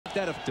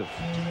competitive.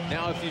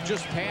 Now, if you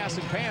just pass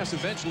and pass,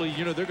 eventually,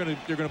 you know, they're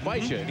gonna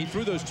bite you. And he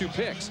threw those 2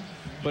 picks.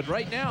 But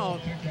right now,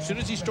 as soon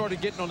as he started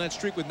getting on that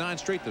streak with 9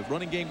 straight, the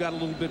running game got a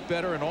little bit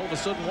better, and all of a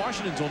sudden,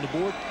 Washington's on the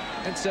board,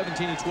 and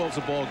 17-12 is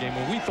a ball game.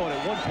 When we thought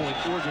at one point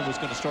Oregon was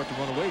going to start to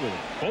run away with it.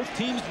 Both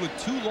teams with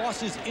 2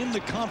 losses in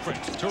the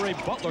conference. Torrey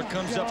Butler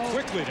comes up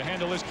quickly to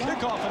handle his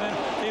kickoff, and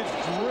then it's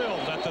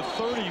drilled at the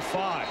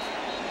 35.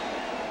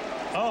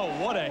 Oh,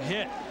 what a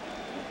hit.